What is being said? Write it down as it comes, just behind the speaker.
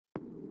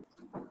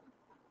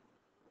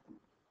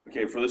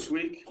Okay, for this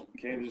week,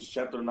 okay, this is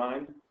chapter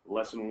 9,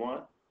 lesson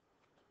 1.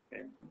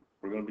 Okay,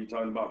 we're going to be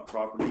talking about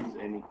properties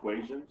and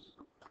equations.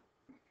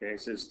 Okay,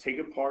 it says take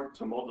apart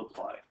to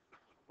multiply.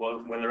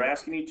 Well, when they're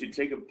asking you to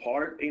take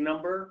apart a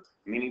number,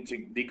 meaning to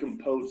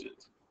decompose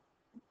it.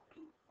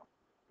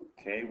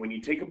 Okay, when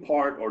you take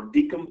apart or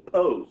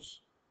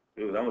decompose,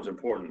 ooh, that one's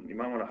important. You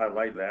might want to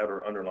highlight that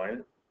or underline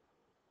it.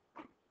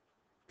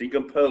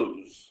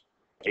 Decompose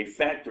a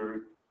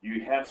factor,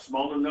 you have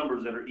smaller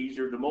numbers that are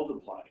easier to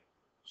multiply.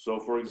 So,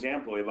 for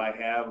example, if I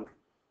have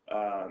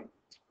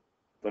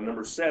the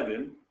number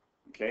 7,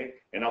 okay,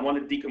 and I want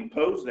to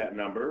decompose that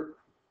number,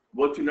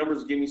 what two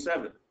numbers give me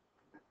 7?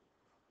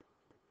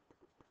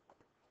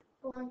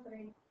 4 and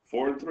 3.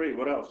 4 and 3.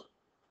 What else?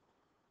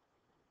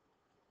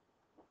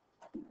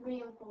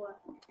 3 and 4.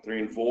 3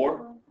 and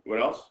 4.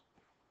 What else?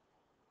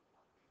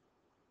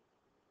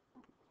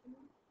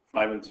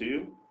 5 and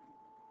 2.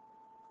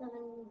 7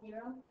 and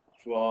 0.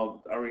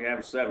 Well, I already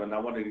have 7. I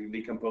wanted to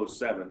decompose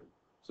 7.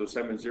 So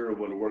 7 and 0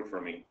 wouldn't work for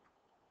me.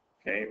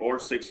 Okay, or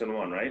 6 and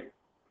 1, right?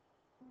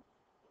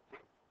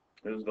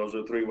 Those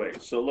are 3 ways.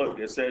 So look,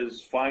 it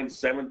says find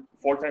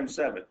 4 times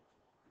 7.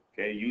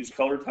 Okay, use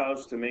color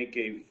tiles to make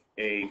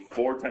a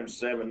 4 times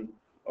 7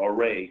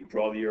 array.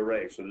 Draw the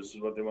array. So this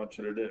is what they want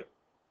you to do.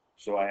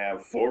 So I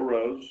have 4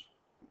 rows.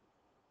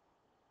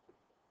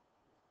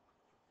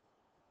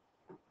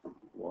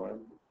 1,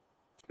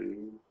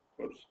 2,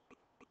 whoops,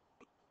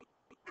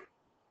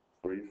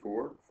 3,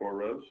 4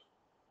 rows.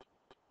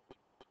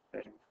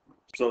 Okay.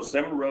 So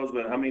 7 rows,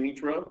 but how many in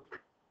each row?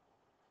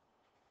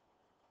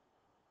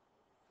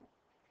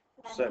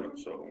 7.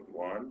 So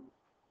 1,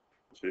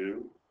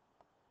 2,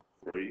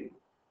 3,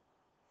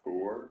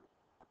 4,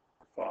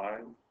 5,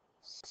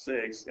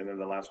 6, and then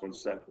the last one's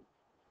 7.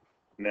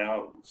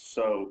 Now,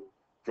 so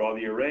draw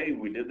the array.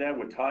 We did that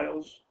with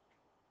tiles.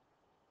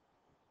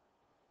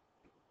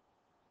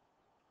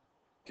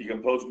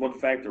 Decompose one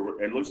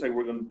factor. It looks like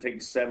we're going to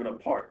take 7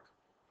 apart.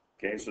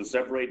 Okay, so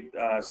separate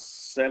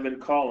 7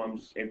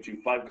 columns into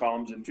 5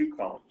 columns and 2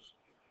 columns.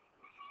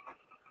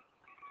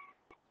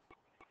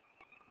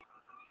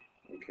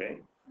 Okay,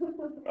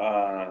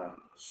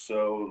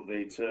 so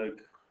they took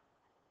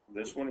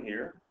this one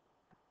here,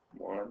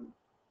 1,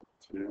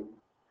 2,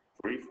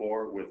 3,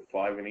 4, with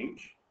 5 in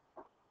each.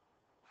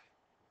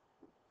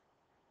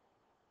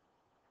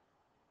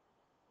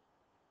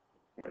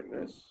 Like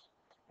this.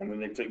 And then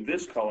they took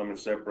this column and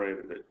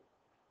separated it.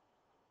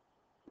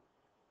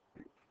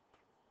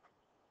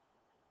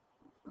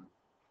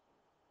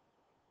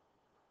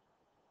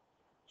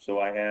 So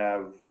I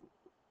have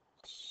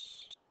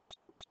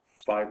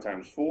 5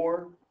 times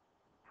 4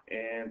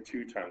 and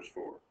 2 times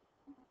 4.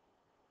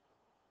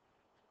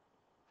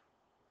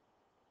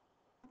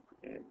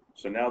 Okay.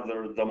 So now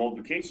the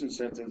multiplication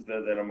sentence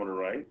that I'm going to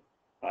write,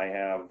 I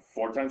have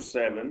 4 times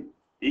 7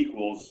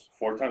 equals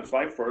 4 times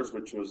 5 first,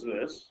 which was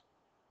this.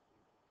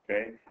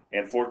 Okay,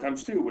 and 4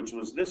 times 2, which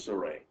was this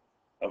array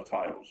of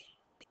tiles.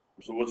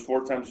 So what's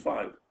 4 times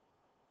 5?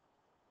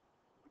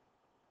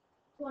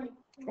 20.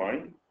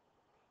 20.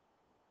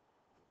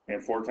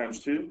 And 4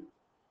 times 2?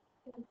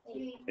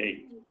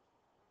 8.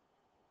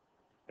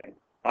 Okay.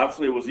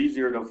 Obviously, it was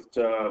easier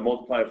to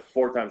multiply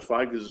 4 times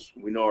 5 because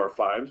we know our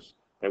 5s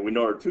and we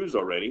know our 2s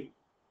already.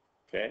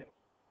 Okay,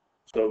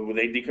 so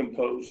they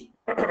decompose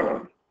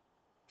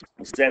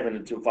 7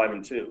 into 5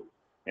 and 2.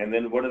 And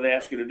then what do they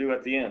ask you to do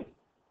at the end?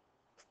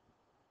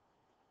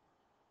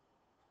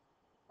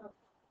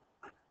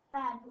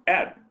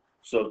 Add.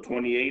 So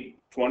 20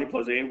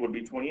 plus 8 would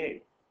be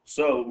 28.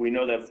 So we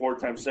know that 4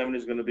 times 7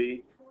 is going to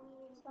be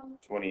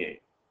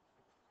 28.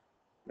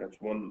 That's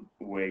one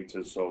way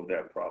to solve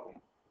that problem.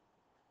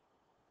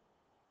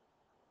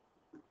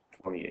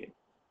 28.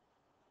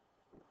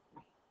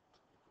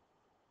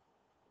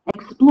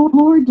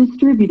 Explore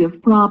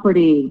distributive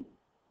property.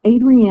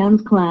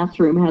 Adrienne's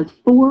classroom has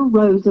 4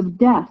 rows of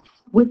desks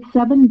with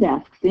 7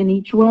 desks in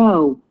each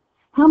row.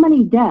 How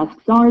many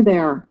desks are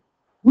there?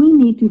 We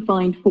need to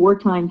find 4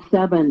 times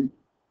 7.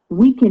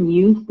 We can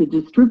use the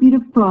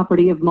distributive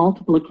property of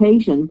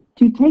multiplication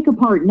to take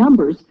apart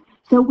numbers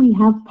so we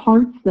have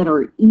parts that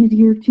are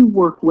easier to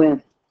work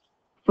with.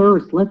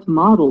 First, let's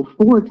model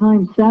 4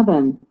 times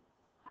 7.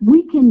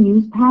 We can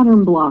use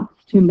pattern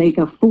blocks to make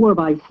a 4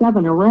 by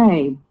 7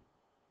 array.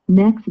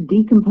 Next,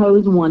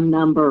 decompose one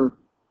number.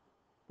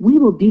 We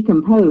will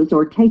decompose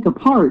or take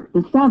apart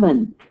the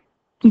 7.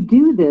 To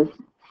do this,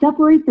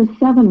 separate the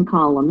 7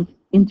 columns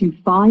into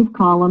 5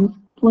 columns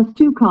plus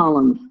 2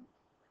 columns.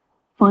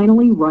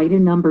 Finally, write a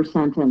number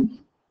sentence.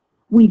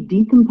 We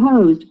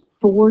decomposed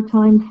 4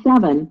 times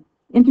 7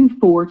 into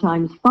 4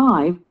 times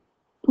 5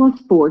 plus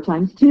 4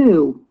 times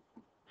 2.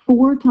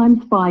 4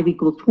 times 5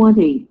 equals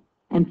 20,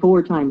 and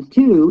 4 times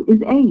 2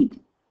 is 8.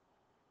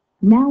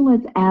 Now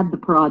let's add the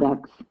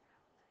products.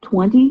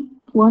 20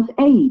 plus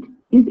 8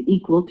 is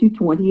equal to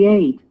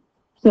 28.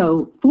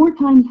 So 4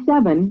 times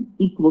 7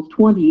 equals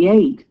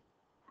 28.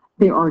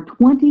 There are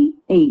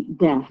 28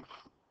 desks.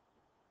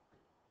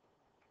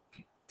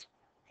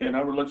 Okay,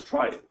 now let's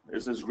try it.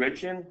 It says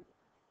Gretchen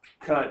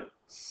cut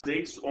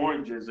 6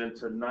 oranges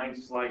into 9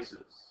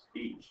 slices.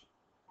 each.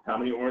 How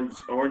many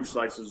orange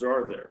slices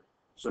are there?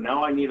 So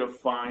now I need to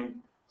find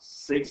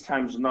 6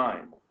 times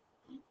 9.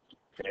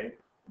 Okay,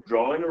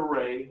 draw an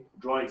array,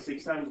 draw a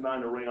 6 times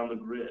 9 array on the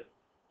grid.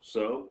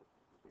 So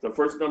the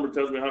first number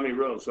tells me how many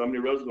rows. So how many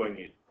rows do I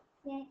need?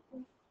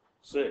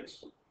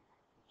 6.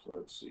 So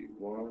let's see,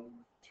 1,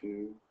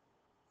 2,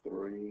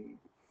 3,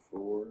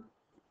 4,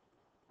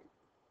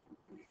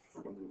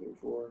 1, 2, 3,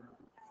 4,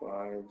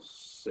 5,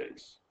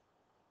 6.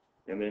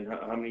 And then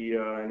how many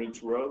in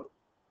each row?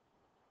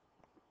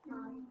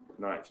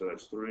 9. So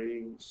that's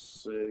 3,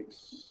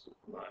 6,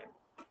 9.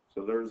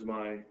 So there's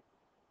my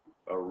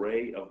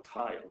array of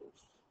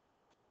tiles.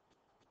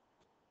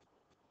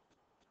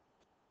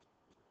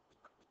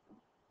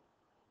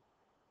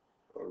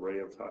 Array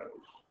of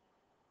tiles.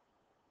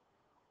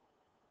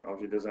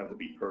 Obviously, it doesn't have to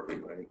be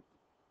perfect, right?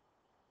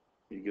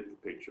 You get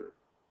the picture.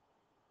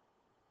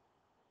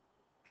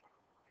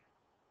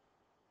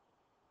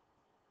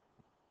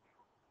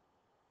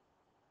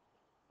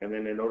 And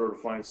then in order to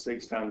find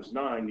 6 times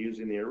 9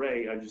 using the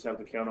array, I just have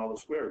to count all the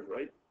squares,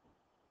 right?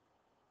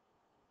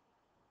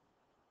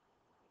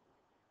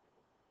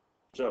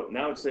 So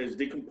now it says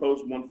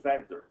decompose one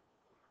factor.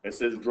 It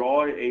says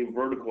draw a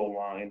vertical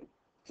line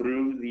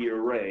through the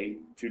array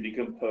to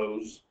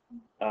decompose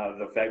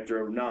the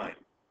factor of 9.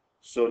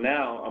 So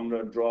now I'm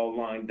going to draw a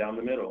line down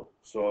the middle.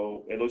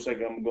 So it looks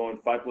like I'm going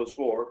 5 plus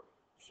 4.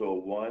 So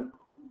 1,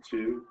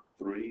 2,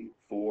 3,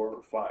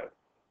 4, 5.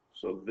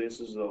 So this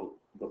is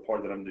the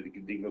part that I'm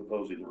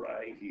decomposing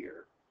right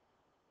here.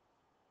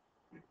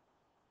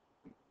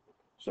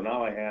 So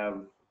now I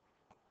have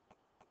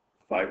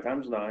 5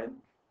 times 9,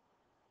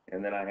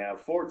 and then I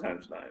have 4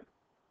 times 9.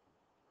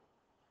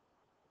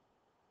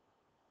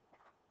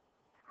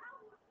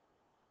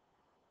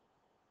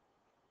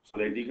 So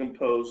they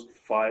decomposed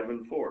 5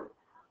 and 4.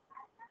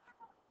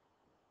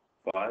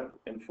 5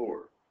 and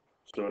 4.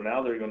 So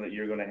now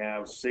you're gonna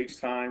have 6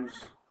 times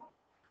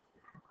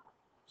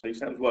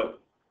what?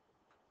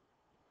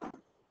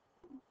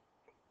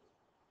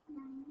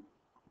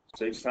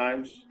 6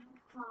 times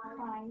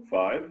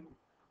 5.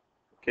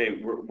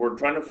 Okay, we're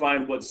trying to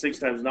find what 6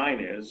 times 9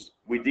 is.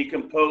 We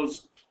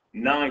decomposed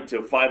 9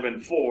 to 5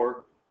 and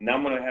 4. Now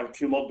I'm going to have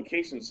 2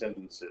 multiplication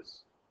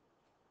sentences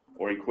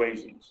or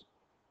equations.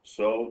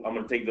 So I'm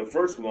going to take the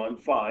first one,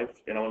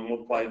 5, and I'm going to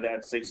multiply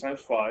that 6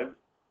 times 5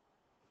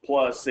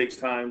 plus 6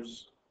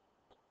 times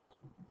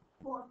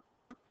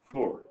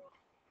 4.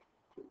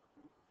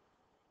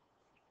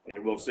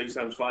 And well, 6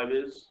 times 5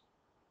 is?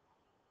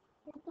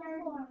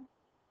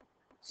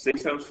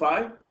 6 times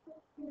 5?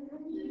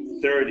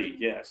 30,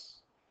 yes.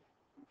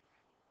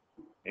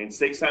 And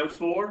 6 times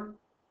 4?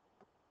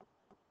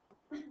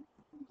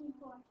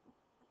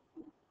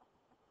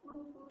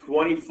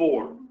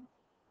 24.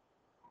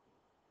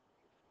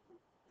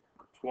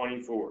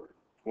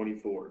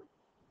 24.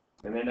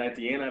 And then at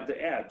the end I have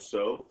to add.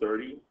 So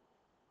 30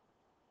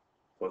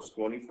 plus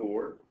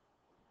 24.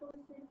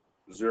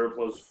 0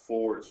 plus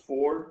 4 is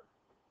 4.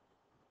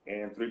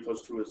 And 3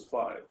 plus 2 is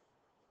 5.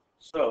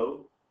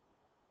 So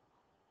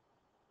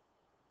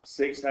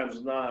 6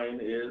 times 9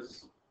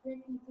 is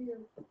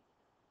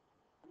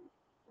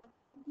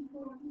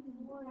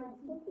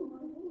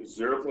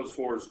 0 plus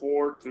 4 is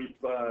 4, 3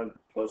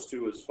 plus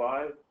 2 is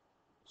 5.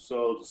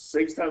 So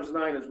 6 times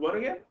 9 is what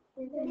again?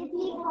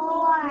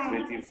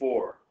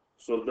 54.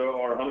 So there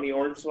are how many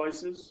orange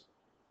slices?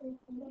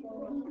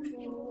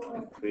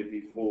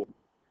 54.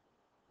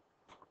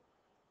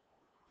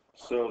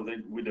 So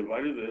we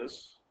divided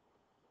this.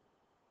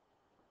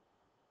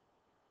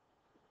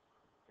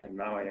 And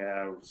now I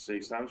have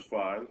 6 times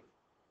 5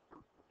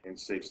 and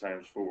 6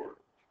 times 4.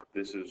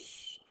 This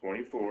is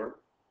 24.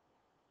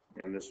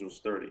 And this was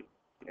 30.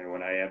 And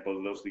when I add both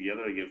of those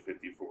together, I get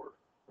 54.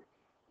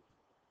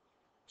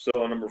 So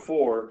on number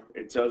 4,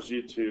 it tells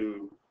you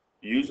to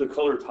use the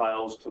color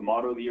tiles to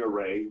model the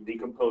array,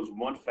 decompose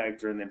one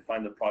factor, and then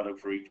find the product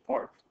for each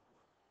part.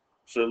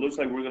 So it looks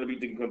like we're going to be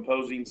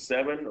decomposing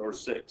 7 or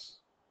 6.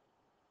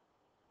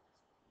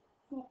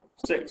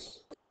 6.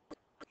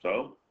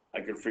 So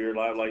I can figure it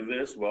out like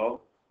this.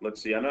 Well,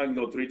 let's see. I know I can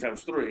go 3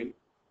 times 3.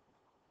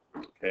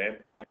 Okay.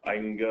 I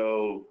can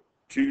go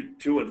 2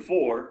 and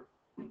 4.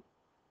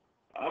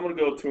 I'm going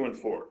to go 2 and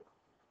 4.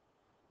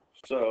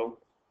 So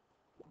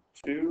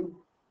 2.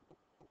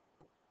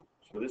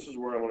 So this is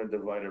where I want to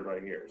divide it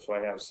right here. So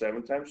I have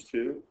 7 times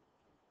 2,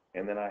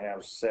 and then I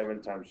have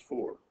 7 times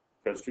 4,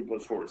 because 2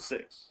 plus 4 is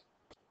 6.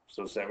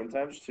 So 7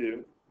 times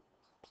 2,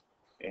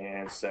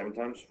 and 7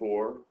 times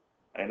 4.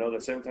 I know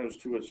that 7 times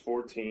 2 is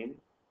 14,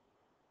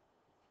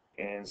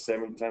 and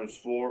 7 times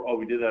 4, oh,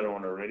 we did that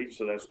one already,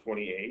 so that's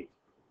 28.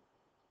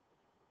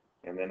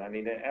 And then I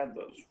need to add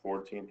those.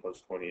 14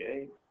 plus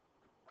 28.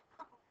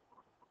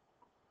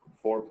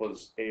 4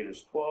 plus 8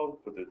 is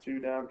 12. Put the 2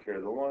 down,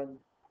 carry the 1.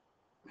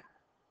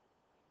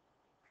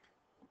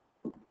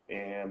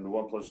 And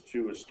 1 plus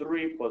 2 is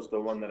 3, plus the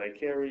 1 that I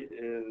carry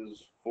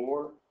is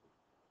 4.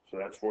 So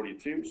that's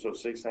 42. So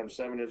 6 times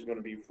 7 is going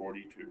to be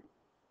 42.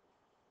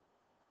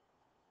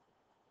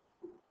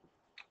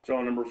 So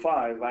on number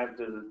 5, I have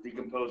to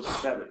decompose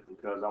 7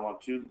 because I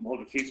want 2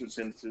 multiplication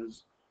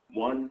sentences,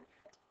 one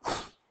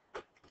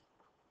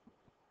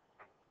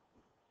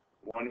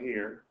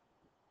here,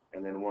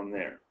 and then one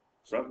there.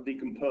 So I have to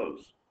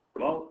decompose.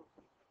 Well,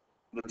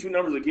 the 2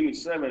 numbers that give me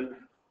 7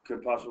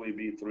 could possibly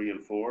be 3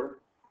 and 4,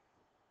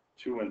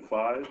 2 and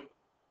 5,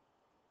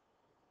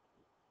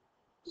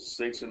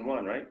 6 and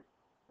 1, right?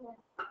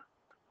 Yeah.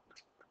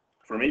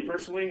 For me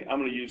personally, I'm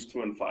going to use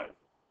 2 and 5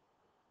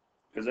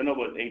 because I know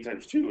what 8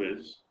 times 2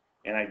 is,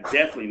 and I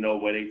definitely know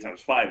what 8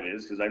 times 5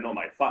 is because I know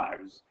my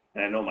 5s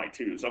and I know my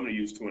 2s. So I'm going to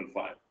use 2 and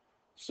 5.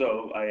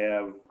 So I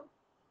have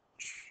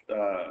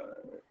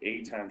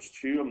 8 times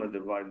 2. I'm going to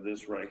divide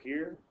this right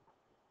here.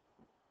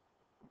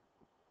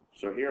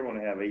 So here I'm going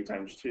to have 8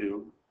 times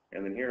 2,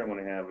 and then here I'm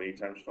going to have 8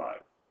 times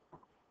 5.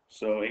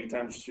 So 8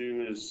 times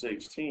 2 is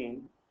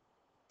 16.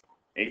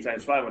 8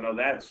 times 5, I know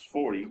that's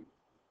 40.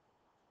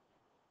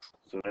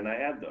 So then I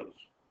add those.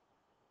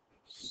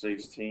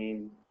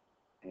 16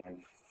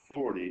 and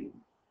 40.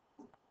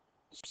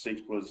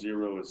 6 plus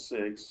 0 is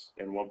 6,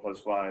 and 1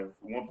 plus 4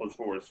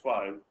 is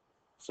 5.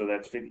 So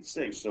that's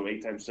 56. So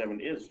 8 times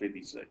 7 is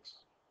 56.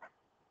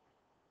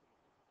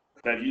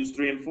 Could I use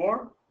 3 and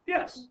 4?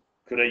 Yes.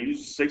 Could I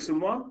use 6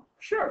 and 1?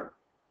 Sure.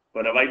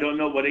 But if I don't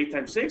know what 8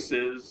 times 6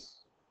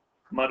 is,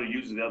 I might have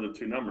used the other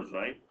 2 numbers,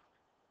 right?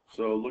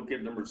 So look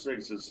at number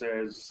 6. It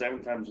says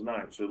 7 times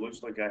 9. So it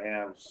looks like I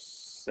have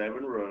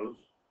 7 rows.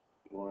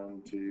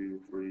 1, 2,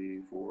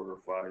 3, 4,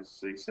 5,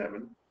 6,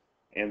 7.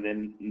 And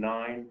then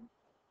 9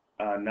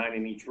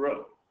 in each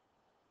row.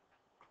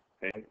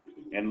 Okay?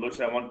 And it looks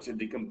like I want to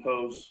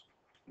decompose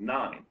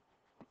 9.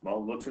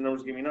 Well, what 2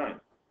 numbers give me 9?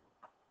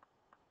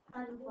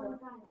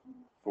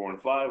 4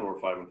 and 5, or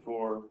 5 and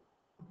 4.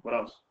 What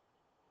else?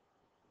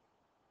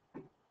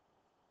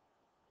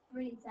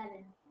 3 and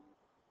 7.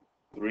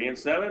 3 and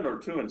 7 or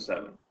 2 and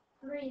 7?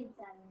 3 and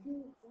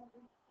 7.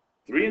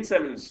 3 and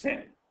 7 is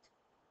 10.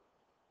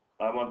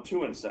 I want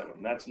 2 and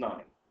 7. That's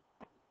 9.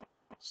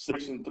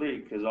 6 and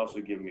 3 could also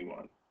give me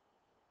 1.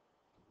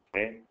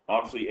 Okay?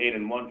 Obviously 8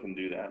 and 1 can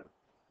do that.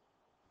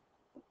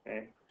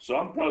 Okay? So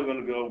I'm probably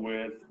going to go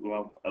with,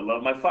 well, I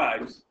love my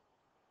 5s.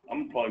 I'm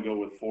going to probably go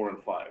with 4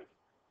 and 5.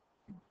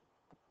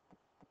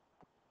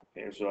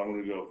 Okay, so I'm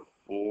going to go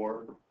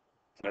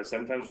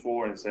 7 times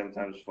 4 and 7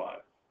 times 5.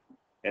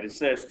 And it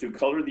says to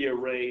color the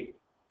array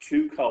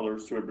 2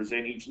 colors to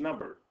represent each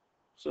number.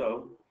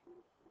 So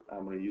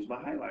I'm going to use my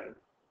highlighter.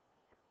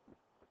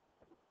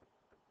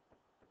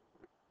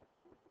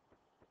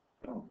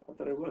 Oh, I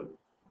thought I would.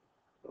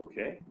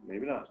 Okay,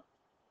 maybe not.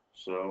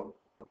 So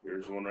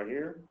here's one right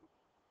here.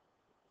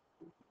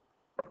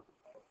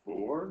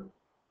 4.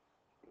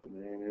 And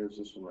then here's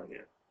this one right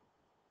here.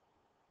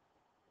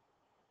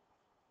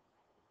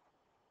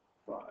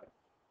 5.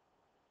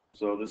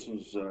 So this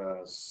one's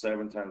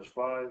 7 times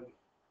 5.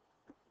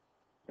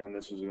 And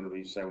this is going to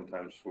be 7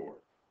 times 4.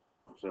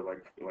 So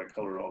if I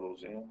color all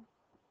those in,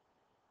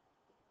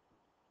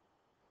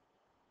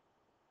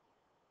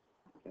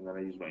 and then I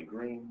use my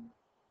green,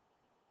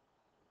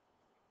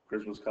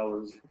 Christmas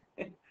colors.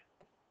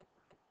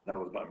 That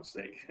was my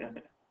mistake.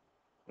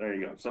 There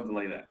you go, something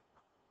like that.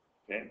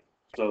 Okay,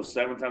 so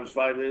 7 times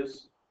 5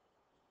 is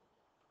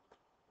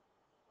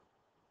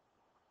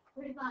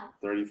 35.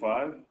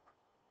 35.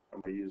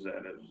 I'm going to use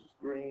that as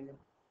green.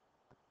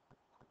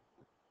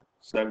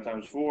 7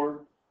 times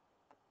 4,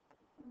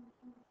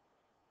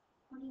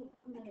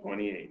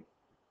 28.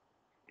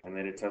 And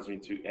then it tells me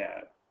to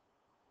add.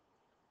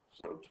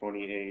 So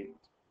 28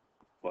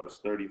 plus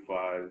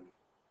 35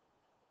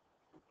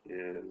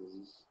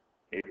 is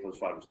 8 plus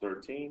 5 is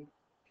 13.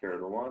 Carry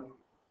the 1.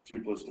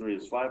 2 plus 3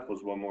 is 5,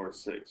 plus 1 more is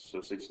 6.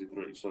 So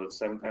 63. So it's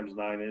 7 times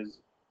 9 is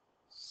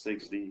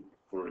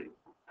 63.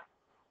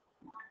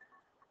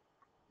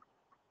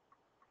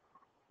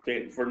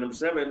 Okay, for number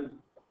 7,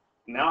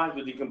 now I have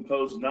to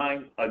decompose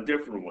 9 a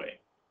different way.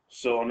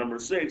 So on number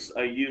 6,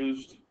 I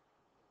used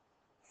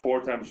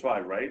 4 times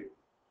 5, right?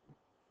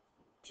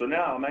 So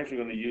now I'm actually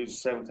going to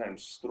use 7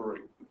 times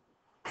 3.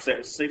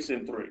 6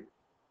 and 3.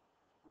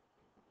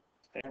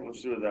 And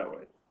let's do it that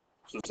way.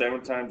 So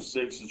 7 times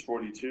 6 is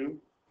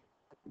 42.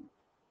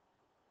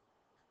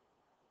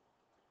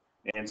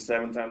 And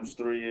 7 times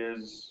 3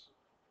 is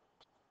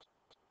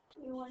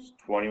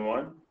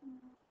 21.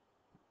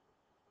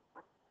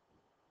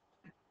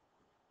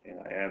 And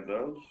I add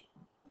those.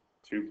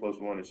 2 plus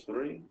 1 is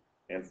 3.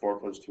 And 4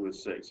 plus 2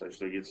 is 6. I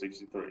still get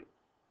 63.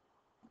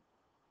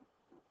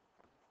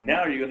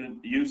 Now you're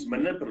going to use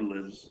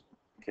manipulatives,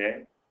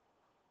 okay,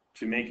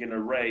 to make an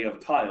array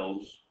of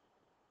tiles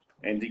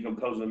and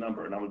decompose a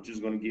number. And I'm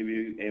just going to give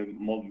you a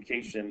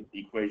multiplication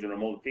equation or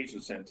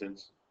multiplication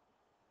sentence.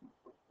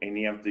 And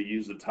you have to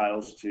use the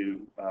tiles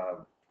to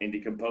and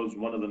decompose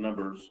one of the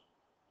numbers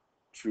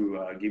to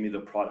give me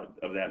the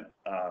product of that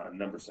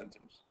number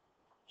sentence.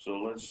 So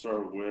let's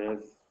start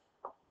with,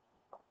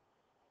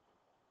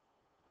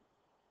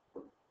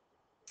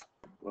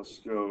 let's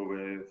go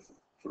with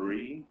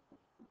 3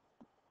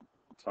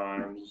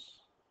 times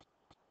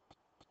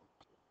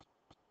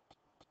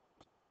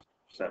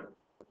 7.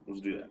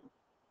 Let's do that.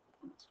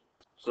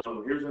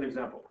 So here's an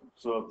example.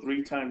 So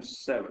 3 times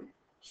 7.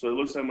 So it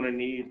looks like I'm going to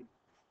need,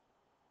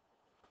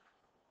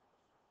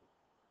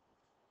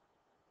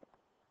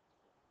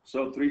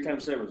 so 3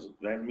 times 7,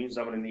 that means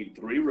I'm going to need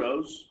 3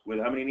 rows with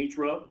how many in each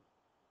row?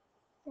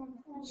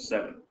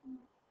 7.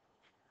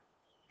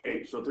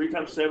 Okay, so 3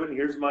 times 7,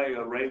 here's my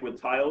array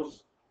with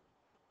tiles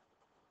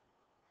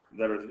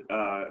that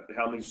are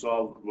help me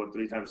solve what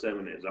 3 times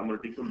 7 is. I'm going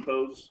to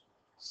decompose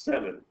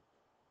 7.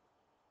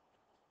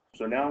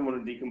 So now I'm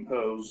going to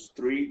decompose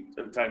 3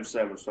 times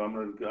 7. So I'm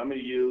going to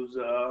use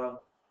 4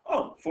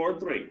 and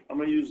 3. I'm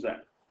going to use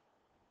that.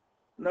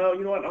 No,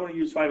 you know what? I'm going to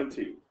use 5 and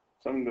 2.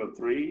 So I'm going to go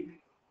 3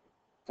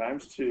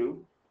 times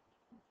 2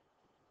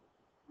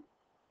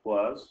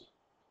 plus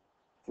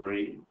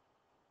 3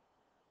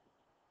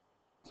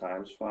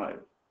 times 5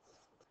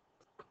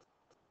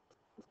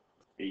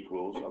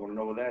 equals, I want to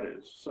know what that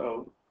is.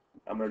 So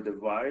I'm going to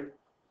divide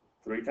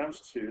 3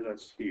 times 2,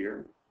 that's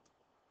here.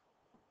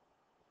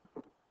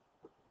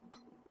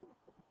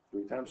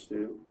 3 times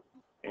 2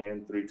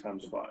 and 3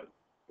 times 5.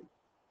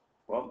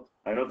 Well,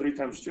 I know 3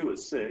 times 2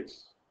 is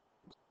 6.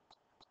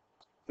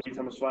 3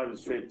 times 5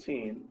 is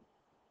 15.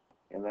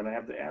 And then I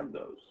have to add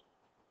those.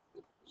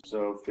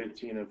 So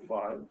 15 and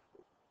 5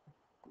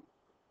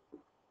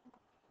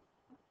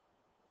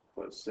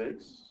 plus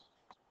 6.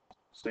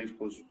 6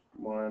 plus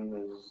 1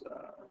 is,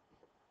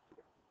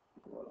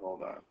 well,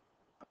 hold on.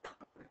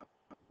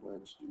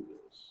 Let's do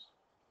this.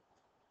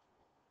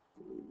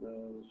 Delete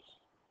those.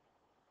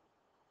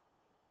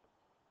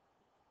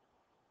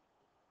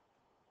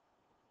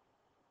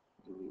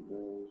 Delete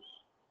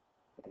those.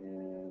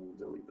 And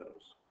delete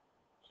those.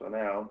 So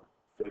now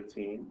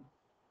 15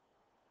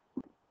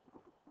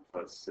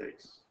 plus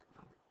 6.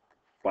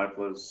 5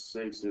 plus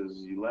 6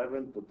 is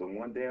 11. Put the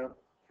 1 down.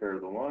 Carry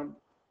the 1.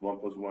 1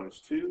 plus 1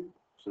 is 2.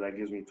 So that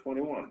gives me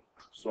 21.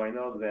 So I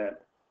know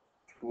that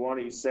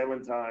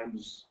 27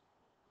 times,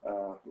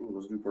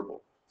 let's do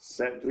purple.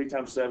 3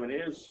 times 7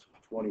 is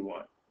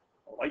 21. I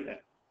like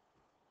that.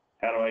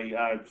 How do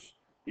I,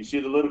 you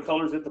see the little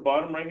colors at the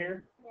bottom right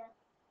here? Yeah.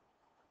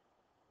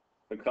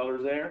 The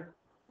colors there?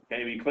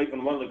 Okay, if you click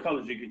on one of the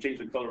colors, you can change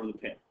the color of the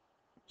pen.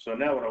 So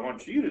now what I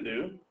want you to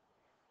do,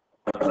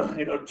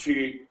 in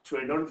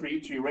order for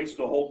you to erase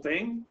the whole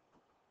thing,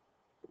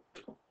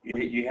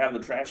 you have the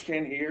trash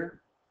can here,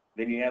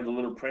 then you have the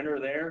little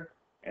printer there,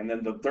 and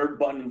then the third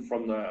button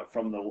from the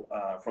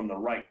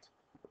right.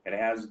 It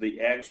has the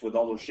X with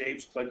all those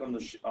shapes. Click on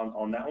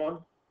on that one,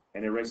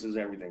 and it erases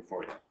everything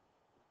for you.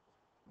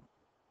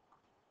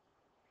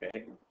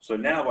 Okay. So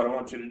now what I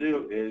want you to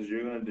do is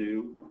you're going to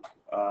do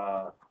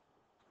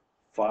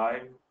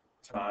 5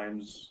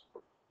 times.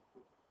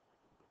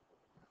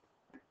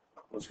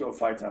 Let's go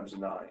 5 times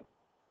 9.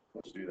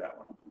 Let's do that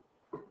one.